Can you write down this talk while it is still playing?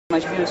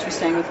Much viewers for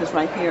staying with us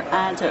right here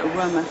at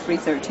Roma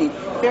 313.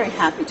 Very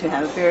happy to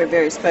have a very,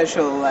 very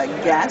special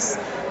guest.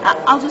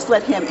 I'll just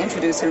let him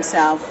introduce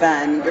himself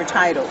and your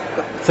title.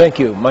 Thank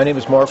you. My name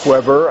is Mark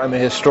Weber. I'm a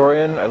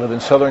historian. I live in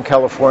Southern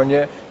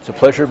California. It's a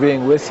pleasure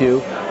being with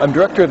you. I'm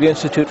director of the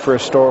Institute for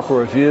Historical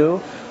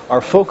Review. Our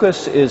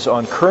focus is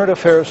on current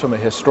affairs from a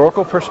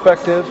historical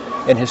perspective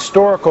and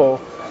historical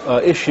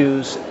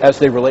issues as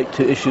they relate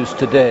to issues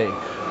today.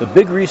 The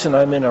big reason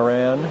I'm in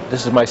Iran,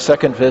 this is my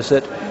second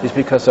visit, is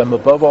because I'm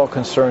above all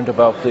concerned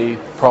about the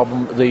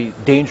problem, the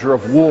danger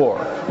of war,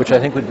 which I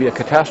think would be a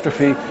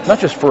catastrophe, not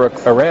just for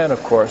Iran,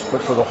 of course,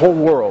 but for the whole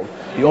world.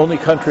 The only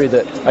country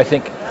that I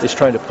think is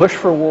trying to push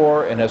for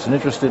war and has an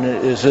interest in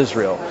it is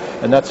Israel.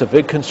 And that's a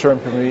big concern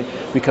for me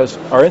because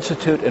our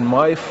institute and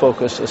my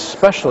focus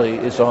especially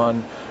is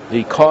on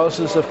the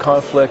causes of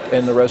conflict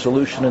and the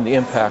resolution and the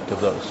impact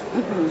of those.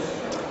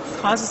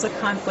 Causes of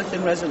conflict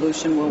and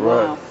resolution. Well,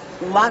 right. Wow.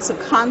 Lots of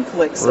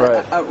conflicts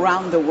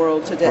around the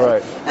world today.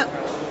 Right. Now,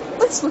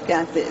 let's look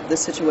at the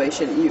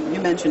situation.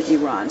 You mentioned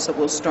Iran, so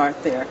we'll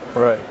start there.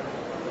 Right.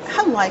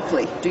 How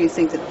likely do you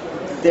think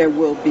that there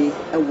will be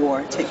a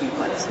war taking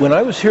place? When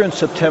I was here in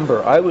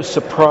September, I was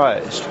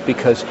surprised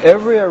because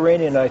every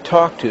Iranian I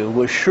talked to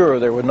was sure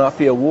there would not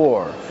be a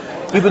war,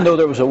 even though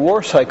there was a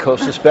war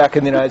psychosis back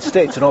in the United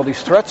States and all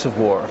these threats of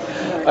war.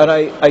 And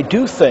I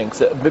do think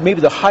that maybe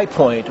the high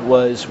point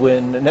was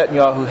when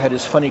Netanyahu had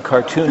his funny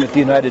cartoon at the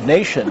United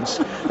Nations.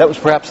 That was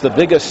perhaps the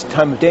biggest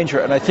time of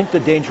danger, and I think the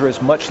danger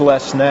is much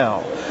less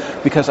now,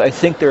 because I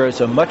think there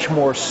is a much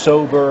more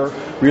sober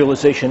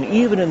realization,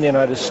 even in the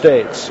United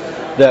States,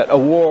 that a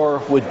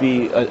war would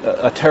be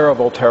a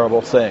terrible,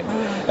 terrible thing.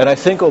 And I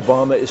think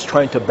Obama is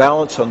trying to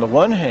balance, on the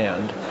one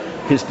hand,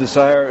 his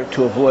desire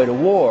to avoid a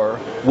war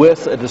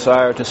with a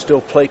desire to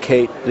still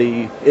placate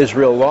the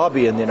Israel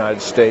lobby in the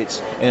United States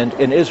and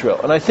in Israel.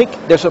 And I think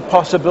there's a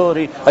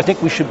possibility, I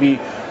think we should be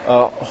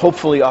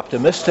hopefully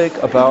optimistic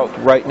about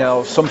right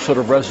now some sort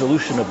of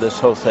resolution of this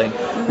whole thing,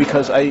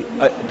 because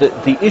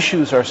the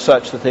issues are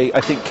such that they,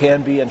 I think,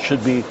 can be and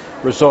should be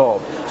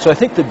resolved. So I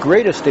think the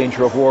greatest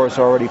danger of war is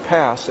already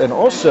past, and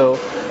also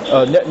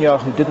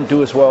Netanyahu didn't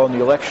do as well in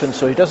the election,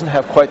 so he doesn't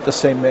have quite the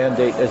same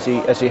mandate as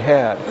he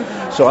had.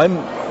 So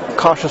I'm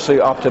cautiously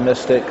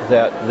optimistic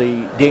that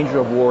the danger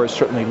of war is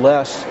certainly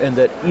less, and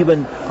that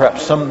even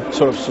perhaps some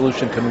sort of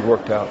solution can be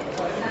worked out.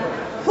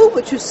 Who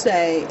would you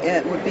say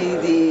would be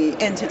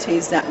the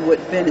entities that would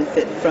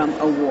benefit from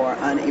a war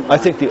on Iran? I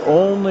think the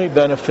only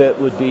benefit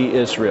would be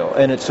Israel,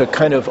 and it's a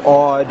kind of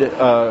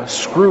odd,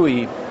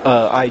 screwy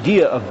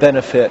idea of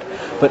benefit,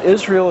 but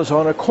Israel is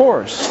on a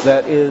course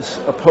that is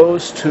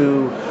opposed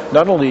to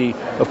not only,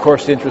 of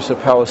course, the interests of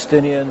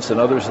Palestinians and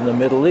others in the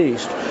Middle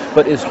East,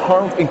 but is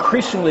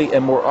increasingly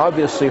and more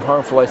obviously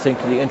harmful, I think,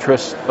 to the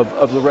interests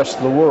of the rest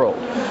of the world.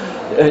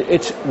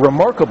 It's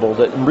remarkable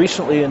that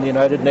recently in the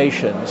United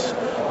Nations,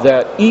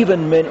 that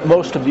even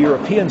most of the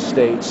European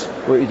states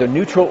were either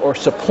neutral or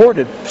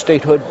supported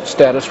statehood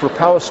status for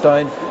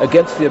Palestine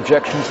against the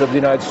objections of the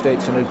United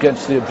States and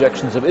against the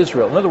objections of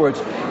Israel. In other words,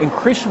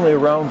 increasingly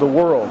around the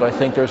world, I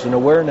think there's an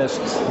awareness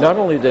not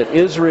only that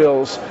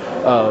Israel's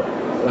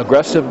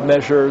aggressive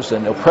measures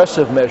and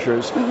oppressive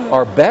measures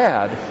are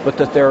bad, but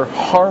that they're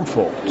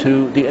harmful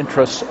to the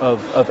interests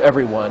of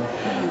everyone.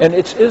 And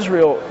it's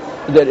Israel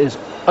that is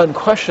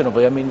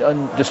unquestionably, I mean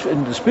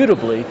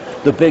indisputably,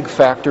 the big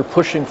factor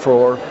pushing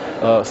for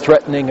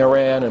threatening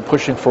Iran and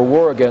pushing for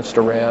war against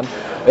Iran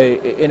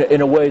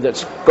in a way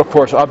that's, of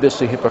course,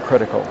 obviously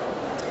hypocritical.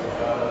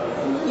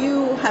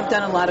 You have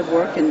done a lot of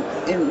work in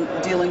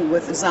dealing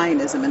with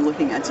Zionism and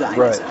looking at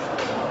Zionism.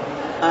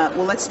 Right.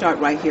 Well, let's start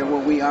right here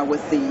where we are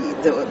with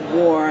the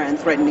war and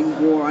threatening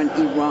war on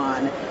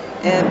Iran.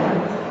 And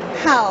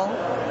how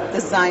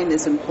does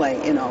Zionism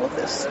play in all of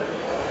this?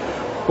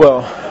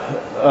 Well,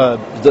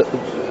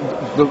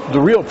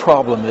 the real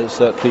problem is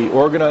that the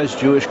organized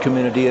Jewish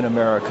community in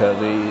America,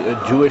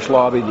 the Jewish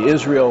lobby, the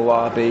Israel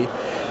lobby,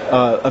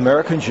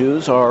 American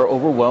Jews are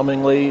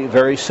overwhelmingly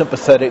very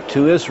sympathetic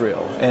to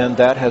Israel, and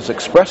that has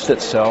expressed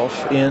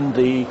itself in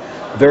the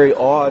very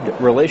odd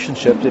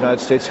relationship the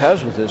United States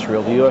has with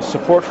Israel, the U.S.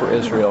 support for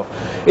Israel.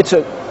 It's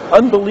an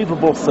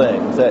unbelievable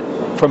thing that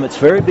from its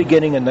very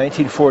beginning in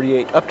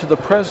 1948 up to the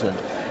present,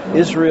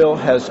 Israel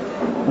has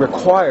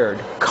required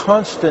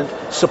constant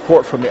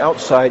support from the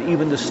outside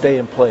even to stay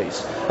in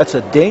place. That's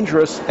a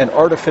dangerous and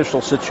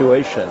artificial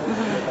situation.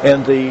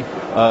 And the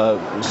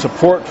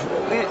support,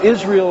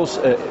 Israel's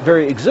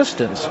very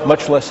existence,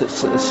 much less its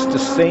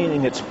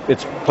sustaining its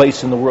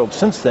place in the world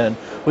since then,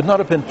 would not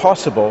have been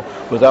possible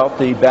without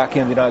the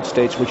backing of the United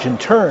States, which in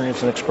turn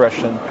is an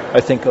expression, I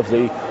think, of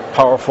the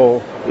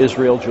powerful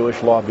Israel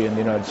Jewish lobby in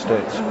the United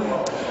States.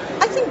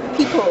 I think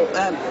people,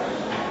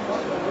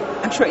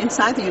 I'm sure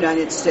inside the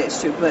United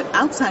States too, but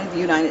outside of the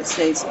United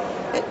States,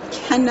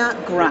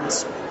 cannot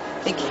grasp,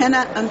 they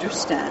cannot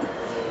understand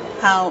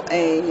how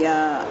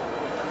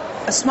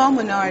a small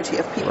minority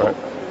of people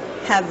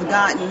have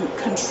gotten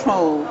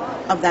control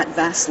of that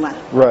vast land.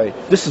 Right.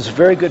 This is a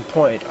very good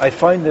point. I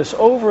find this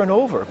over and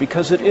over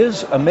because it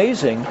is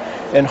amazing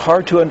and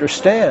hard to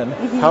understand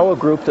how a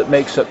group that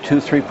makes up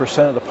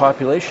 2-3% of the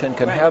population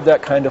can have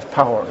that kind of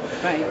power.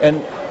 Right.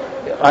 And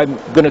I'm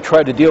going to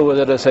try to deal with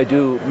it as I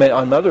do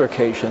on other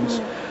occasions.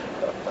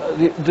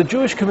 The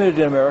Jewish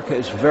community in America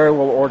is very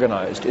well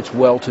organized. It's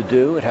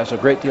well-to-do, it has a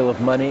great deal of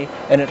money,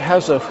 and it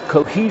has a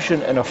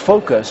cohesion and a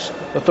focus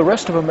that the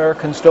rest of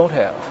Americans don't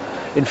have.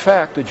 In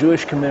fact, the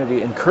Jewish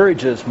community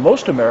encourages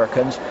most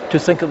Americans to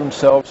think of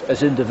themselves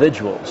as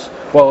individuals,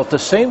 while at the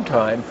same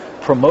time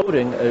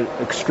promoting an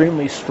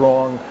extremely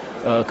strong,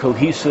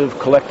 cohesive,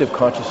 collective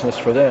consciousness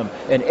for them.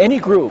 And any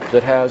group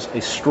that has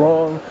a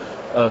strong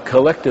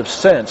collective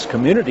sense,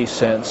 community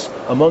sense,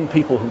 among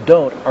people who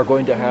don't, are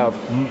going to have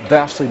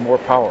vastly more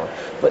power.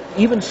 But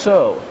even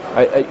so,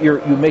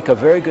 you make a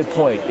very good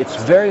point. It's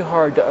very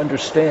hard to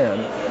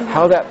understand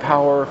how that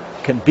power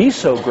can be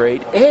so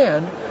great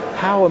and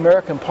how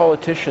American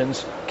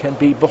politicians can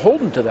be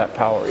beholden to that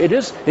power. It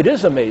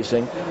is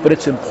amazing, but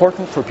it's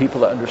important for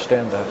people to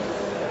understand that.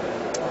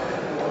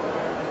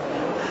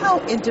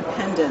 How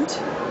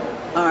independent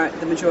are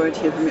the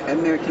majority of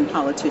American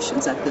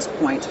politicians at this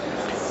point,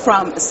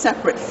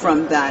 separate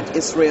from that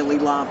Israeli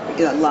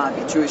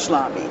lobby, Jewish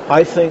lobby?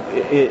 I think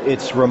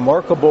it's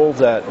remarkable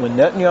that when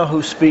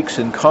Netanyahu speaks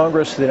in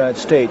Congress of the United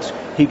States,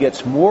 he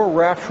gets more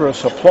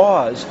rapturous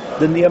applause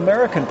than the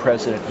American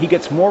president. He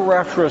gets more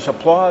rapturous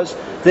applause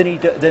than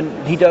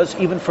he does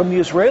even from the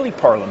Israeli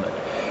parliament.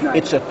 Right.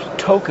 It's a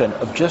token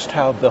of just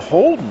how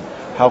beholden,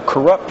 how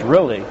corrupt,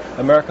 really,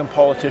 American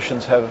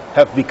politicians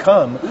have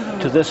become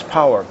to this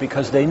power,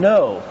 because they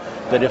know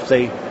that if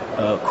they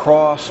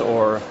cross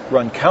or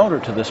run counter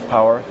to this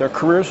power, their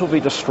careers will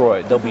be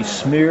destroyed. They'll be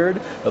smeared,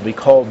 they'll be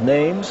called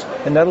names,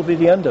 and that'll be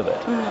the end of it.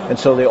 And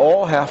so they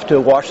all have to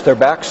watch their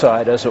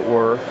backside, as it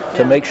were,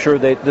 to make sure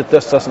that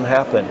this doesn't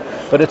happen.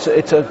 But it's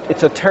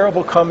a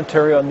terrible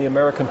commentary on the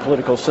American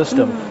political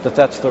system that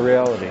that's the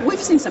reality.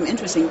 We've seen some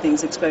interesting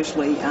things,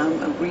 especially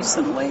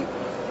recently.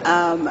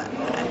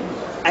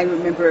 I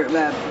remember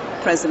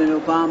President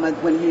Obama,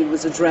 when he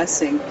was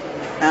addressing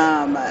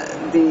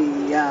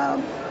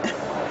the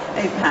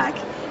AIPAC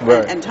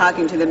and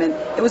talking to them, and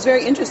it was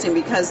very interesting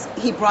because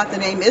he brought the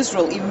name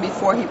Israel even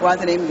before he brought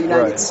the name of the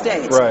United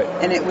States,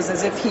 and it was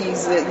as if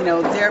he's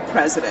their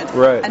president.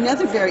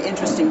 Another very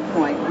interesting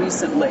point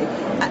recently,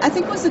 I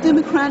think, was the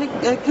Democratic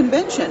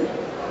convention.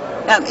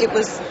 It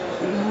was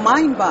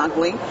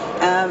mind-boggling.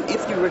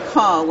 If you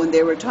recall, when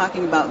they were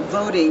talking about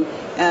voting,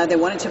 they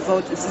wanted to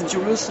vote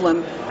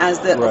Jerusalem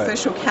as the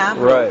official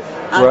capital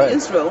of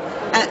Israel,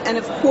 and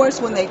of course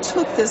when they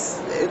took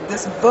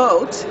this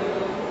vote,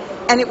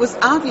 and it was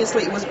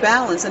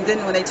balanced, and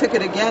then when they took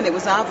it again, it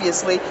was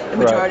obviously the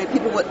majority of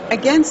people were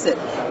against it.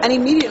 And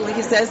immediately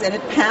he says, and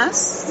it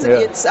passed,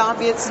 it's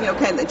obvious,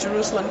 that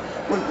Jerusalem,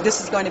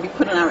 this is going to be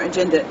put on our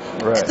agenda.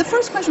 The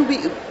first question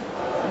would be,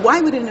 why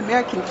would an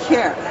American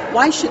care?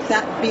 Why should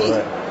that be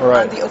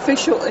on the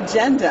official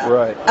agenda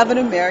of an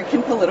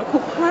American political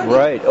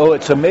party? Oh,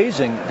 it's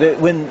amazing.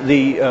 When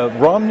the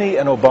Romney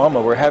and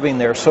Obama were having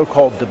their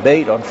so-called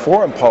debate on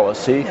foreign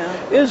policy,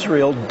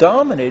 Israel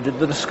dominated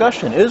the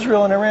discussion.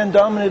 Israel and Iran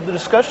dominated the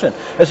discussion,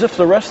 as if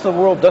the rest of the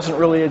world doesn't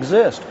really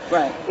exist.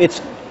 It's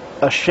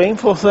a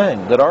shameful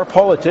thing that our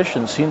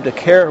politicians seem to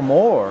care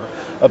more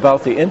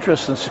about the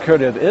interests and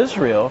security of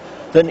Israel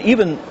than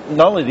even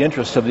not only the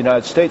interests of the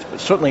United States, but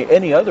certainly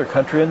any other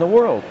country in the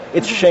world.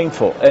 It's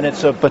shameful, and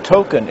it's a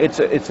token. It's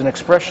an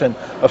expression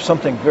of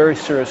something very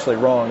seriously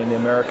wrong in the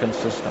American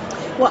system.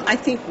 Well, I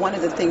think one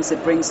of the things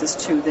that brings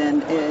us to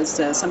then is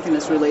something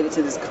that's related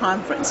to this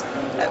conference.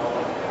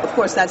 Of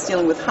course, that's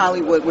dealing with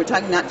Hollywood. We're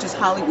talking not just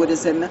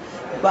Hollywoodism,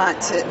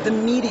 but the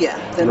media,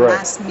 the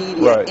mass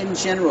media in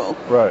general,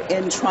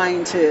 in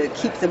trying to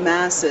keep the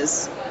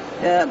masses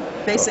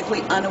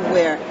basically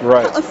unaware.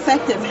 How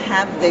effective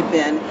have they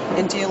been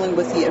in dealing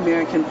with the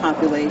American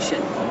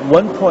population?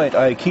 One point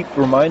I keep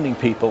reminding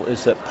people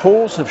is that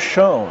polls have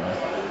shown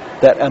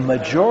that a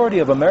majority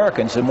of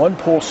Americans, in one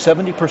poll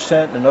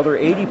 70%, another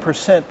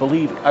 80%,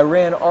 believe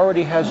Iran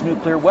already has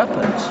nuclear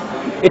weapons.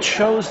 It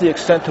shows the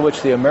extent to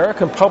which the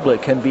American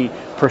public can be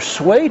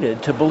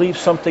persuaded to believe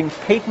something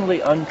patently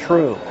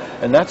untrue.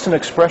 And that's an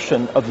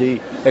expression of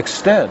the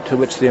extent to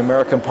which the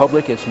American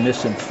public is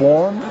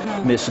misinformed,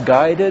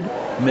 misguided,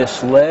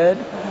 misled.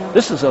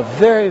 This is a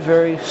very,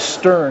 very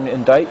stern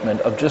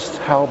indictment of just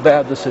how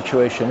bad the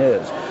situation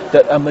is,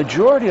 that a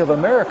majority of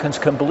Americans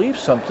can believe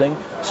something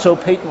so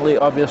patently,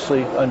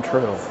 obviously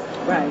untrue.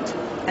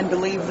 And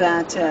believe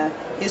that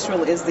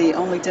Israel is the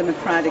only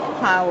democratic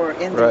power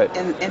in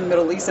the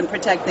Middle East and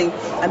protecting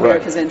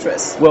America's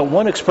interests. Well,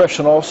 one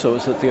expression also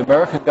is that the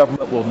American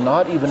government will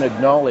not even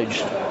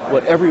acknowledge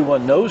what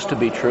everyone knows to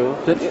be true,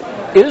 that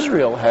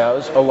Israel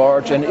has a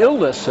large and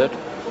illicit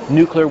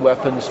nuclear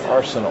weapons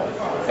arsenal.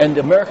 And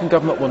the American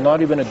government will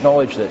not even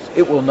acknowledge this.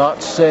 It will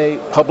not say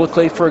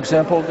publicly, for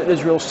example, that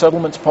Israel's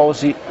settlements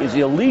policy is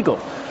illegal.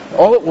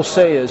 All it will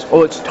say is,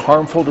 oh, it's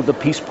harmful to the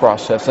peace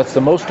process. That's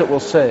the most it will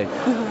say.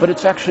 But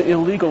it's actually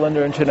illegal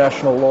under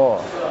international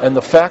law. And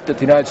the fact that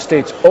the United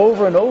States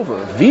over and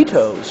over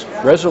vetoes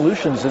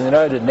resolutions in the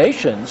United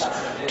Nations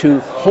to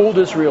hold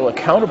Israel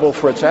accountable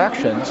for its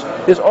actions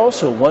is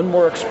also one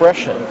more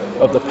expression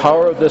of the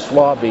power of this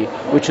lobby,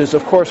 which is,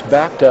 of course,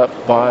 backed up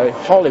by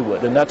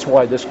Hollywood. And that's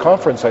why this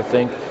conference, I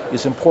think,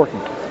 is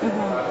important.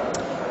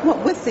 Well,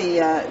 with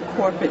the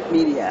corporate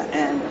media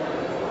and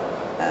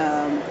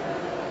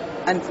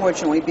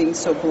unfortunately being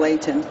so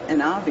blatant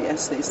and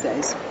obvious these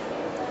days,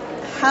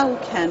 how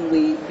can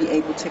we be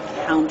able to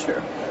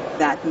counter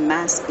that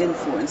mass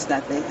influence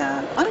that they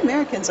have on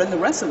Americans and the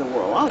rest of the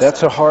world also?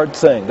 That's a hard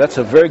thing. That's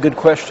a very good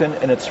question,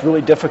 and it's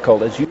really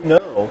difficult. As you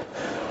know,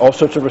 all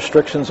sorts of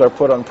restrictions are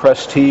put on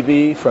press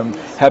TV from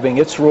having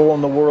its role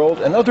in the world,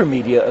 and other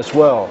media as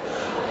well.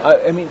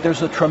 I mean,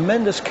 there's a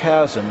tremendous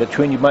chasm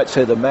between, you might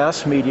say, the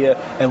mass media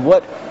and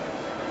what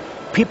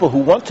people who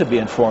want to be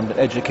informed and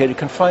educated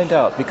can find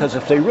out. Because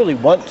if they really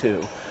want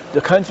to,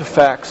 the kinds of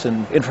facts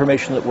and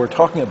information that we're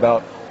talking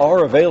about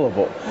are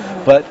available.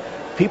 But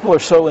people are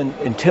so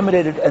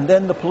intimidated, and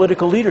then the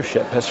political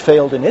leadership has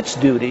failed in its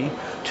duty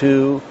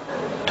to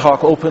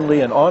talk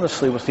openly and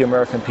honestly with the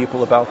American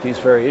people about these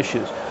very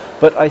issues.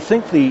 But I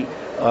think the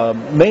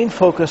main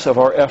focus of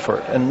our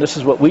effort, and this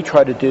is what we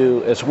try to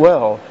do as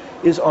well,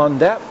 is on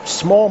that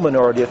small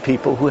minority of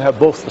people who have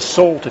both the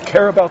soul to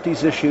care about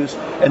these issues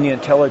and the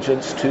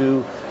intelligence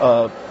to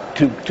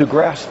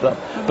grasp them.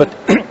 But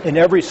in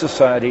every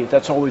society,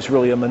 that's always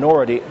really a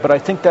minority. But I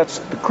think that's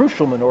the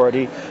crucial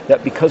minority,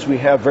 that because we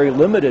have very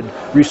limited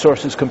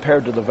resources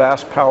compared to the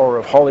vast power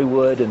of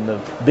Hollywood and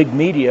the big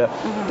media,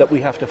 that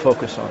we have to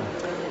focus on.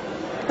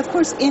 Of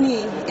course,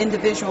 any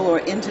individual or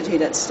entity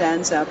that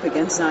stands up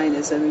against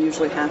Zionism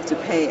usually have to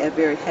pay a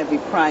very heavy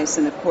price.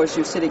 And of course,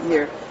 you're sitting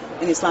here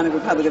in the Islamic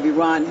Republic of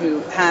Iran,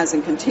 who has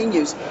and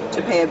continues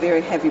to pay a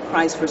very heavy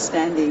price for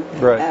standing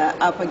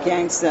up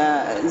against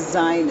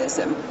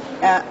Zionism.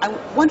 I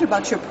wonder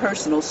about your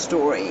personal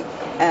story.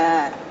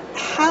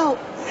 How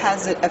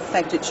has it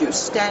affected you,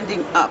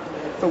 standing up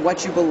for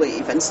what you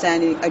believe and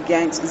standing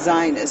against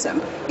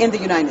Zionism in the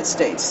United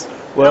States?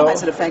 Well, how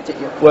has it affected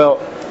you? Well,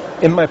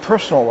 in my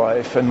personal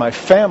life and my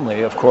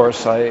family, of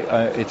course,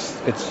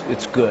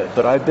 it's good.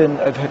 But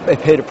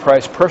I've paid a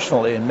price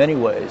personally in many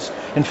ways.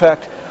 In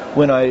fact,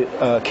 when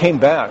I came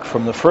back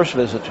from the first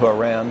visit to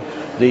Iran,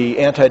 the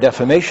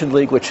Anti-Defamation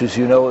League, which, as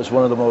you know, is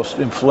one of the most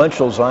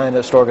influential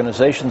Zionist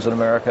organizations in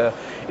America,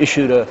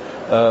 issued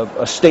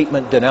a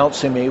statement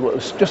denouncing me. It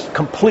was just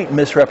complete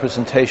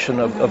misrepresentation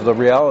of the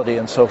reality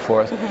and so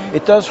forth.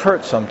 It does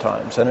hurt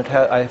sometimes, and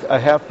I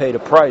have paid a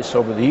price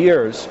over the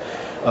years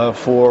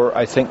for,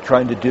 I think,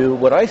 trying to do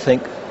what I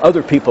think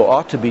other people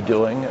ought to be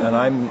doing, and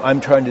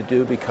I'm trying to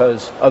do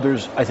because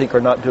others, I think,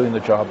 are not doing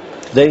the job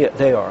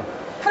they are.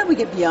 How do we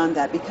get beyond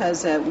that?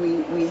 Because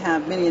we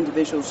have many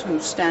individuals who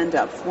stand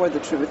up for the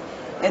truth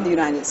in the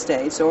United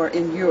States or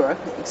in Europe,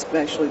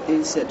 especially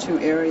these two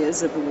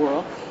areas of the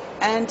world,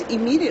 and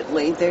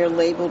immediately they're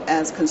labeled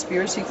as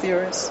conspiracy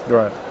theorists,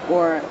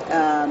 or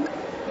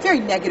very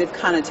negative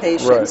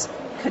connotations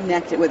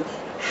connected with.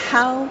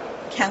 How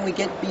can we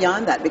get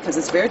beyond that? Because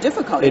it's very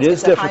difficult. It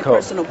is difficult. High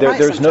personal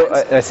price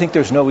I think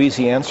there's no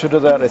easy answer to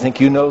that. I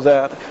think you know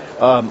that.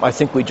 I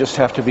think we just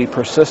have to be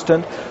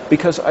persistent,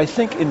 because I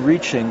think in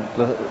reaching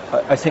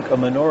a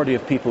minority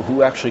of people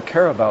who actually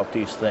care about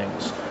these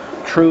things,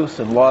 truth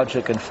and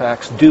logic and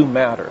facts do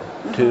matter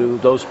to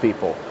those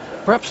people.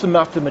 Perhaps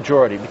not the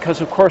majority,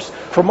 because of course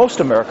for most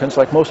Americans,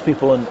 like most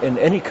people in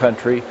any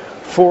country,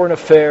 foreign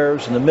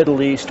affairs in the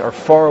Middle East are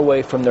far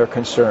away from their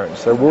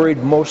concerns. They're worried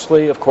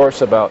mostly, of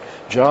course, about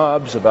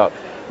jobs, about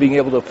being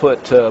able to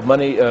put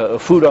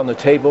food on the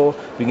table,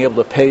 being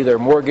able to pay their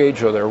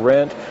mortgage or their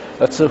rent.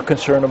 That's a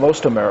concern of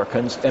most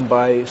Americans, and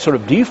by sort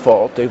of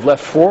default, they've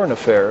left foreign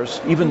affairs,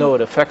 even though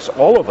it affects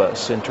all of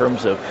us in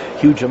terms of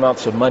huge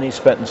amounts of money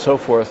spent and so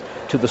forth,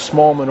 to the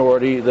small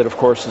minority that, of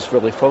course, is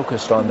really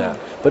focused on that.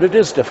 But it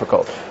is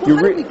difficult. Well,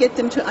 how do we get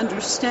them to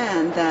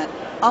understand that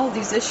all of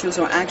these issues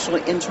are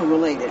actually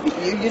interrelated?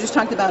 You just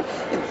talked about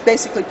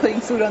basically putting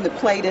food on the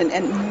plate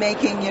and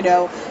making,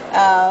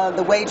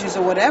 the wages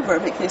or whatever,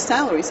 making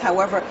salaries.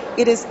 However,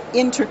 it is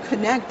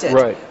interconnected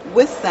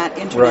with that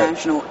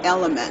international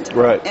element.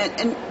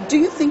 And do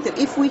you think that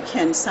if we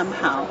can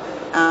somehow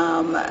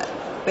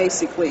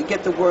basically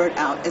get the word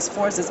out as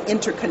far as this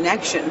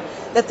interconnection,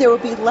 that there will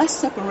be less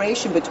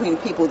separation between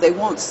people? They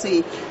won't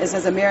see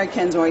as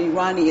Americans or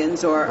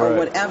Iranians or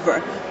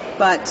whatever,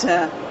 but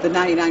the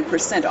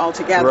 99%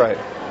 altogether.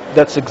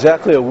 That's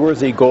exactly a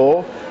worthy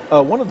goal.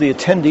 One of the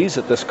attendees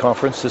at this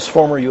conference is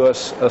former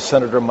U.S.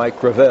 Senator Mike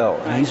Gravel.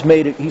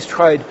 And he's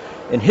tried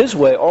in his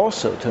way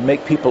also to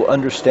make people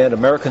understand,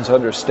 Americans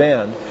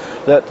understand,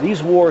 that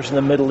these wars in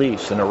the Middle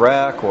East, in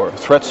Iraq, or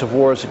threats of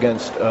wars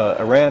against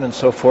Iran and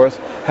so forth,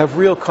 have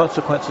real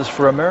consequences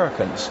for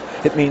Americans.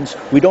 It means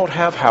we don't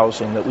have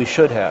housing that we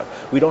should have.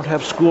 We don't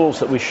have schools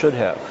that we should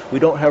have. We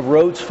don't have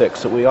roads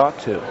fixed that we ought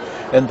to.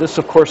 And this,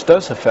 of course,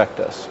 does affect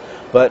us.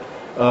 But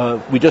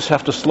We just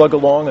have to slug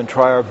along and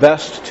try our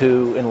best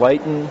to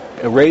enlighten,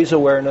 raise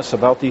awareness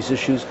about these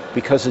issues,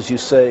 because, as you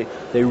say,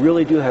 they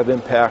really do have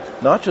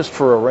impact, not just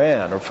for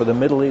Iran or for the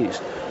Middle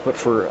East, but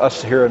for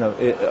us here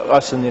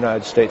us in the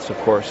United States, of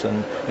course,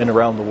 and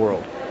around the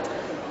world.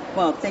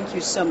 Well, thank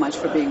you so much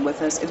for being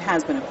with us. It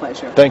has been a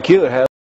pleasure. Thank you. It has.